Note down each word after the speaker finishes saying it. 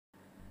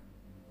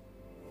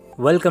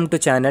Welcome to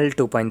channel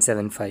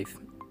 2.75.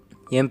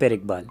 என் பேர்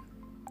Iqbal.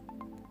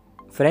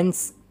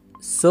 Friends,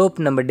 soap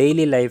நம்ம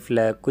daily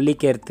லைஃப்பில்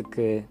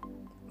குளிக்கிறதுக்கு,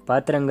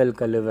 பாத்திரங்கள்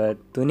கழுவ,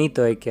 துணி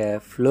துவைக்க,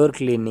 ஃப்ளோர்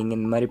கிளீனிங்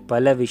இந்த மாதிரி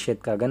பல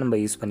விஷயத்துக்காக நம்ம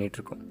யூஸ்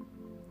பண்ணிகிட்ருக்கோம்.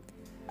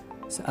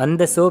 ஸோ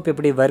அந்த சோப்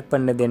எப்படி ஒர்க்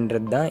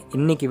பண்ணுதுன்றது தான்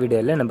இன்றைக்கி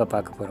வீடியோவில் நம்ம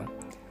பார்க்க போகிறோம்.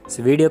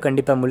 ஸோ வீடியோ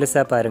கண்டிப்பாக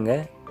முழுசாக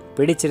பாருங்கள்.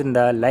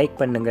 பிடிச்சிருந்தா லைக்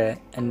பண்ணுங்கள்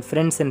அண்ட்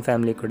ஃப்ரெண்ட்ஸ் அண்ட்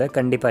ஃபேமிலி கூட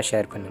கண்டிப்பாக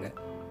ஷேர் பண்ணுங்கள்.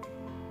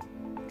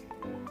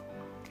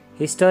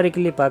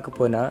 ஹிஸ்டாரிக்கலி பார்க்க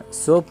போனால்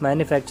soap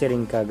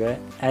மேனுஃபேக்சரிங்காக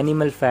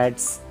animal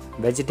fats,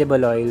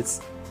 vegetable oils,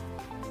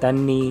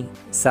 தண்ணி,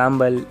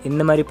 சாம்பல்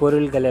இந்த மாதிரி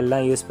பொருட்கள்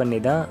எல்லாம் யூஸ் பண்ணி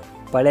தான்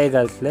பழைய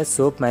காலத்தில்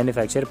சோப்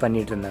மேனுஃபேக்சர்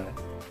பண்ணிகிட்டு இருந்தாங்க.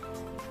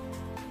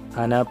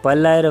 ஆனால்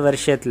பல்லாயிரம்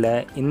வருஷத்தில்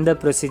இந்த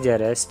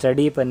ப்ரொசீஜரை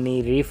ஸ்டடி பண்ணி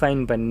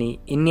ரீஃபைன் பண்ணி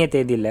இன்னைய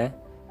தேதியில்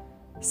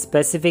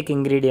specific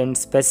ingredient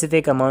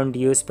specific amount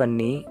use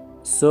பண்ணி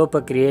சோப்பை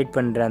க்ரியேட்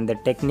பண்ணுற அந்த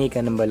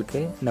டெக்னிக்கை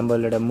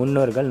நம்மளோட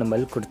முன்னோர்கள்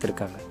நம்மளுக்கு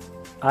கொடுத்துருக்காங்க.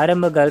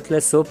 ஆரம்ப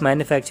காலத்தில் சோப்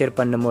மேனுஃபேக்சர்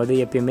பண்ணும்போது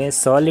எப்பயுமே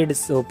சாலிட்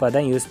சோப்பாக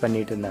தான் யூஸ்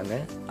பண்ணிகிட்டு இருந்தாங்க.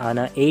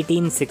 ஆனால்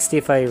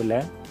 1865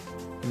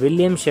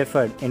 வில்லியம்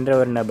ஷெஃபர்ட் என்ற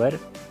ஒரு நபர்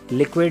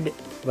liquid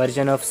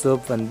version of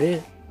soap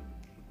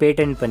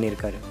patent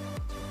பண்ணியிருக்காரு.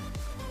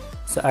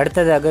 ஸோ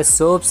அடுத்ததாக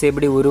சோப்ஸ்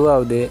எப்படி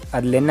உருவாகுது,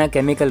 அதில் என்ன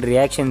கெமிக்கல்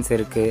ரியாக்ஷன்ஸ்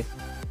இருக்குது,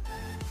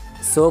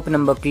 சோப்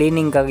நம்ம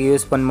க்ளீனிங்காக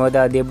யூஸ் பண்ணும்போது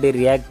அது எப்படி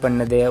ரியாக்ட்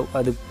பண்ணுது,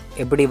 அது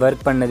எப்படி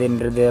ஒர்க்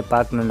பண்ணுதுன்றது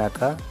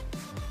பார்க்கணுன்னாக்கா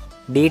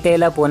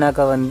டீட்டெயிலாக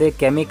போனாக்கா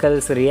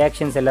கெமிக்கல்ஸ்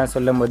ரியாக்ஷன்ஸ் எல்லாம்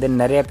சொல்லும் போது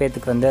நிறைய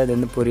பேர்த்துக்கு அது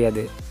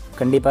புரியாது.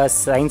 கண்டிப்பாக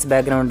சயின்ஸ்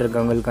பேக்ரவுண்ட்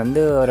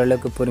இருக்கவங்களுக்கு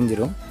ஓரளவுக்கு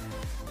புரிஞ்சிடும்.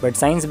 பட்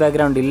சயின்ஸ்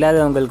பேக்ரவுண்ட்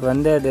இல்லாதவங்களுக்கு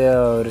அது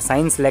ஒரு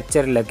சயின்ஸ்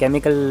லெக்சரில்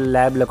கெமிக்கல்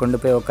லேபில் கொண்டு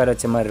போய் உட்கார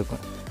வச்ச மாதிரி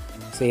இருக்கும்.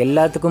 ஸோ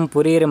எல்லாத்துக்கும்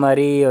புரிகிற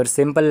மாதிரி ஒரு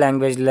சிம்பிள்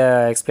லாங்குவேஜில்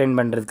எக்ஸ்பிளைன்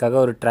பண்ணுறதுக்காக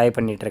ஒரு ட்ரை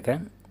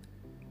பண்ணிகிட்ருக்கேன்.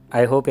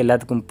 ஐ ஹோப்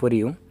எல்லாத்துக்கும்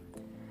புரியும்.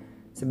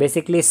 ஸோ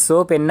பேசிக்லி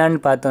சோப்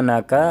என்னான்னு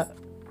பார்த்தோன்னாக்கா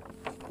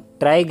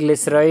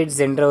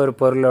ட்ரைக்ளிசரைட்ஸ் என்ற ஒரு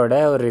பொருளோட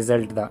ஒரு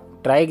ரிசல்ட் தான்.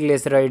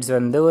 ட்ரைக்ளிசரைட்ஸ்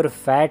ஒரு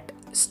ஃபேட்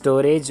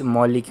ஸ்டோரேஜ்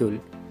மாலிக்யூல்.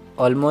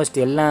 ஆல்மோஸ்ட்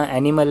எல்லா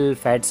அனிமல்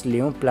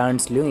ஃபேட்ஸ்லேயும்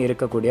பிளான்ட்ஸ்லேயும்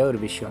இருக்கக்கூடிய ஒரு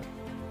விஷயம்.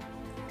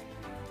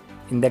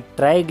 இந்த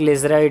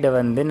ட்ரைக்ளிசரைடை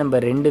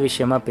நம்ம ரெண்டு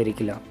விஷயமாக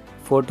பிரிக்கலாம்.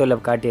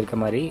 ஃபோட்டோவில் காட்டியிருக்க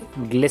மாதிரி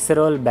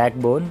glycerol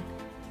back phone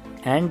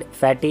and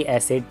fatty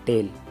acid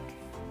tail.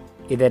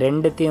 இதை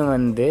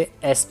ரெண்டுத்தையும்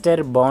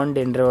எஸ்டர் பாண்ட்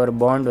என்ற ஒரு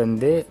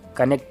பாண்ட்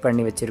கனெக்ட்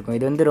பண்ணி வச்சுருக்கோம்.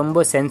 இது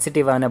ரொம்ப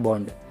சென்சிட்டிவான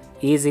பாண்ட்,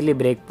 ஈஸிலி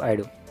பிரேக்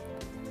ஆகிடும்.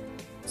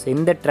 ஸோ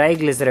இந்த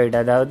ட்ரைக்ளிசரைடு,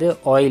 அதாவது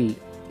ஆயில்,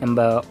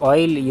 நம்ம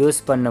ஆயில் யூஸ்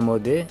பண்ணும்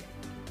போது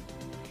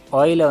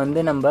ஆயிலை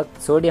நம்ம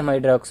சோடியம்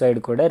ஹைட்ராக்சைடு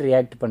கூட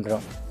ரியாக்ட்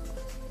பண்ணுறோம்.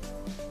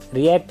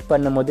 ரியாக்ட்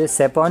பண்ணும்போது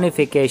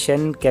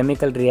செப்பானிஃபிகேஷன்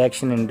கெமிக்கல்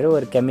ரியாக்ஷன் என்று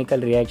ஒரு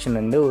கெமிக்கல் ரியாக்ஷன்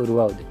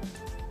உருவாகுது.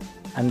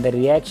 அந்த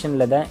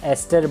ரியாக்ஷனில் தான்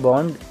எஸ்டர்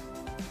பாண்ட்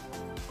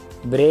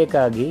பிரேக்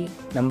ஆகி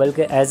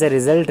நம்மளுக்கு ஆஸ் அ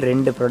ரிசல்ட்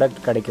ரெண்டு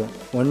ப்ராடக்ட் கிடைக்கும்.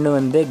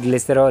 ஒன்று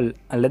கிளிசரால்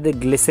அல்லது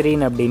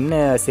கிளிசரின்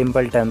அப்படின்னு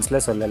சிம்பிள்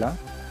டேர்ம்ஸில் சொல்லலாம்.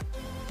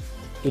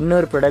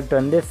 இன்னொரு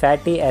ப்ராடக்ட்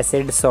ஃபேட்டி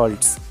ஆசிட்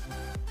சால்ட்ஸ்.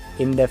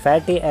 இந்த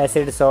ஃபேட்டி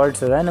ஆசிட்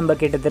சால்ட்ஸை தான் நம்ம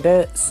கிட்டத்தட்ட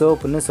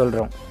சோப்புன்னு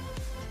சொல்கிறோம்.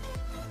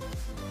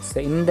 ஸோ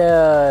இந்த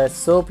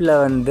சோப்பில்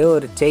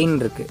ஒரு செயின்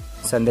இருக்குது.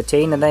 ஸோ அந்த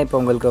செயினை தான் இப்போ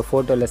உங்களுக்கு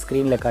ஃபோட்டோவில்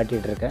ஸ்க்ரீனில்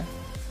காட்டிகிட்ருக்கேன்.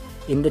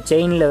 இந்த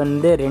செயினில்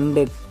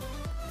ரெண்டு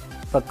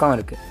பக்கம்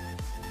இருக்குது.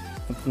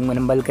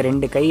 நம்மளுக்கு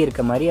ரெண்டு கை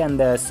இருக்க மாதிரி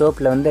அந்த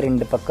சோப்பில்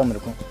ரெண்டு பக்கம்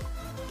இருக்கும்.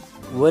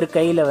 ஒரு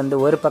கையில்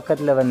ஒரு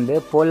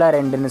பக்கத்தில்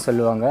போலார் எண்டுன்னு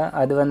சொல்லுவாங்க.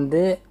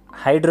 அது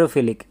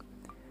ஹைட்ரோஃபிலிக்.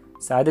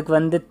 ஸோ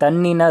அதுக்கு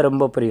தண்ணினா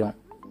ரொம்ப பிரியம்.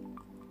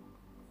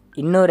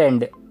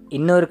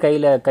 இன்னொரு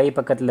கை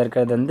பக்கத்தில்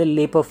இருக்கிறது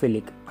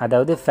லிப்போஃபிலிக்,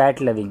 அதாவது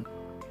ஃபேட் லவிங்.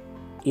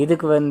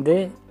 இதுக்கு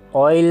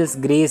ஆயில்ஸ்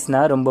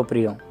கிரீஸ்னால் ரொம்ப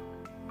பிரியம்.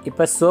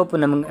 இப்போ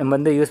சோப்பு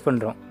நம்ம யூஸ்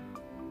பண்ணுறோம்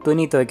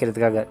துணி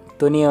துவைக்கிறதுக்காக.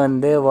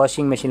 துணியை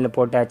வாஷிங் மிஷினில்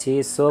போட்டாச்சு,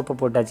 சோப்பு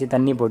போட்டாச்சு,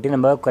 தண்ணி போட்டு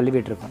நம்ம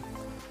கழுவிட்டுருக்கோம்.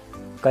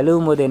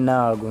 கழுவும் போது என்ன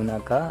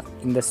ஆகுனாக்கா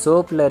இந்த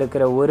சோப்பில்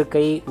இருக்கிற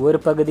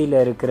ஒரு பகுதியில்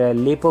இருக்கிற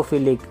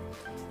லிப்போஃபிலிக்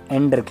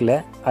எண்ட் இருக்குல்ல,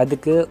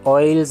 அதுக்கு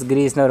ஆயில்ஸ்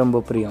கிரீஸ்னால் ரொம்ப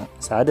பிரியம்.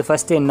 ஸோ அது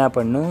ஃபஸ்ட்டு என்ன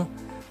பண்ணும்,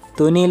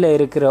 துணியில்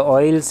இருக்கிற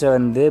ஆயில்ஸை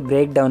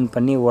பிரேக் டவுன்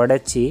பண்ணி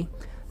உடச்சி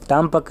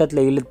தாம்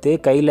பக்கத்தில் இழுத்து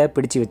கையில்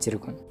பிடிச்சி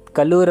வச்சுருக்கும்.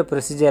 கழுவுற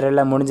ப்ரொசீஜர்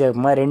எல்லாம்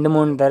முடிஞ்சதுமா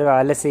 2-3 தடவை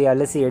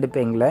அலசி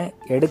எடுப்பீங்களே.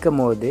 எடுக்கும்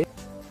போது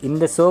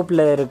இந்த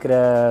சோப்பில் இருக்கிற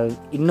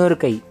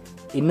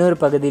இன்னொரு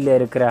பகுதியில்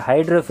இருக்கிற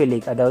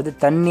ஹைட்ரோஃபிலிக், அதாவது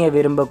தண்ணியை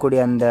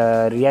விரும்பக்கூடிய அந்த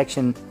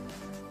ரியாக்ஷன்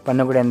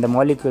பண்ணக்கூடிய அந்த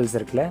மாலிக்யூல்ஸ்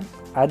இருக்குல்ல,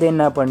 அது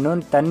என்ன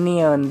பண்ணும்,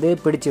 தண்ணியை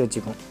பிடிச்சி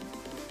வச்சுக்கும்.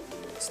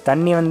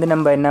 தண்ணி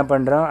நம்ம என்ன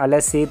பண்ணுறோம்,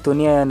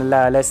 துணியை நல்லா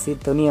அலசி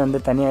துணியை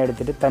தனியாக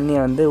எடுத்துகிட்டு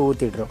தண்ணியை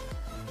ஊற்றிடுறோம்.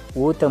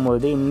 ஊற்றும்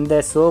போது இந்த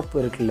சோப்பு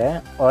இருக்குல்ல,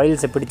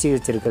 ஆயில்ஸை பிடிச்சி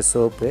வச்சுருக்க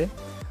சோப்பு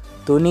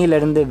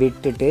துணியிலேருந்து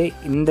விட்டுட்டு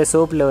இந்த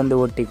சோப்பில்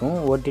ஒட்டிக்கும்.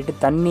 ஒட்டிட்டு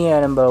தண்ணியை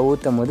நம்ம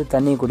ஊற்றும் போது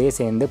தண்ணி கூடயே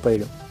சேர்ந்து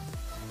போயிடும்.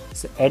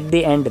 ஸோ அட்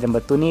தி எண்ட் நம்ம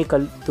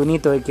துணி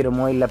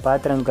துவைக்கிறோமோ, இல்லை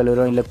பாத்திரம்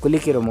கழுவுறோம், இல்லை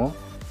குளிக்கிறோமோ,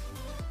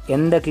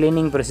 எந்த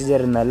க்ளீனிங்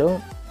ப்ரொசீஜர் இருந்தாலும்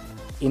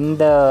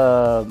இந்த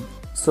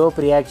சோப்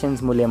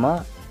ரியாக்ஷன்ஸ் மூலயமா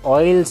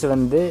ஆயில்ஸ்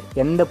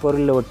எந்த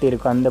பொருளில்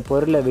ஒட்டியிருக்கோ அந்த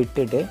பொருளை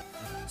விட்டுட்டு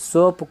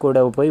சோப்பு கூட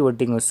போய்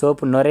ஒட்டிக்கும்.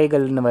 சோப்பு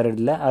நுரைகள்னு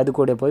வருதில்ல, அது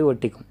கூட போய்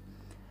ஒட்டிக்கும்.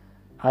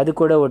 அது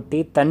கூட ஒட்டி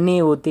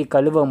தண்ணியை ஊற்றி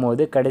கழுவும்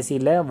போது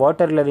கடைசியில்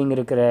வாட்டர் லவ்விங்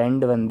இருக்கிற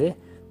எண்டு வந்து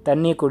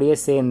தண்ணி கூடயே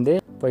சேர்ந்து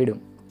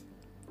போயிடும்.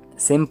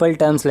 சிம்பிள்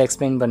டேர்ம்ஸில்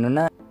எக்ஸ்பிளைன்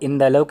பண்ணணுன்னா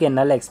இந்த அளவுக்கு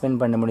என்னால்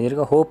எக்ஸ்பிளைன் பண்ண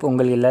முடிஞ்சிருக்கு. ஹோப்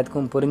உங்களுக்கு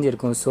எல்லாத்துக்கும்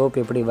புரிஞ்சிருக்கும் சோப்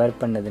எப்படி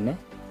ஒர்க் பண்ணுதுன்னு.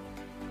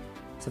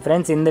 ஸோ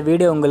ஃப்ரெண்ட்ஸ், இந்த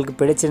வீடியோ உங்களுக்கு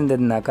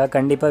பிடிச்சிருந்ததுனாக்கா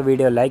கண்டிப்பாக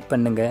வீடியோ லைக்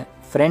பண்ணுங்கள்,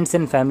 ஃப்ரெண்ட்ஸ்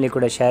அண்ட் ஃபேமிலி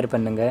கூட ஷேர்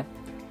பண்ணுங்கள்.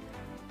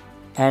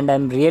 And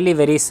I'm really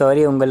very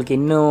sorry, உங்களுக்கு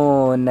இன்னும்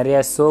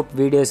நிறையா சோப்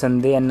வீடியோஸ்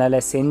வந்து என்னால்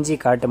செஞ்சு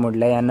காட்ட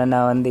முடியல. ஏன்னா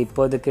நான் வந்து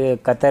இப்போதைக்கு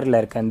கத்தரில்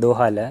இருக்கேன்,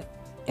 தோஹாவில்.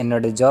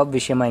 என்னோடய ஜாப்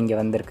விஷயமாக இங்கே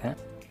வந்திருக்கேன்.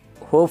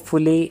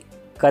 ஹோப்ஃபுல்லி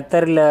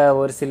கத்தரில்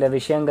ஒரு சில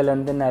விஷயங்கள்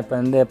வந்து நான் இப்போ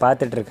வந்து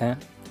பார்த்துட்ருக்கேன்.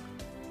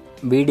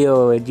 வீடியோ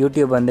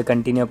யூடியூப் வந்து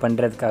கண்டினியூ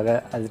பண்ணுறதுக்காக.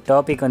 அது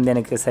டாபிக் வந்து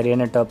எனக்கு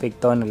சரியான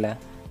டாபிக் தோணலை.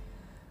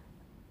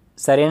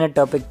 சரியான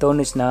டாபிக்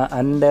தோணுச்சுன்னா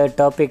அந்த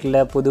டாப்பிக்கில்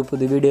புது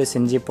புது வீடியோ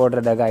செஞ்சு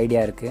போடுறதாக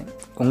ஐடியா இருக்குது.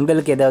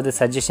 உங்களுக்கு ஏதாவது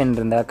சஜஷன்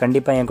இருந்தால்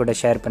கண்டிப்பாக என் கூட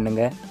ஷேர்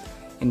பண்ணுங்கள்.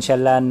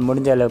 இன்ஷால்லா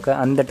முடிஞ்ச அளவுக்கு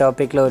அந்த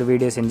டாப்பிக்கில் ஒரு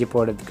வீடியோ செஞ்சு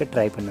போடுறதுக்கு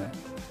ட்ரை பண்ணுவேன்.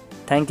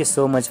 தேங்க்யூ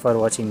ஸோ மச் ஃபார்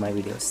வாட்சிங் my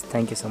videos.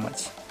 Thank you so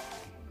much.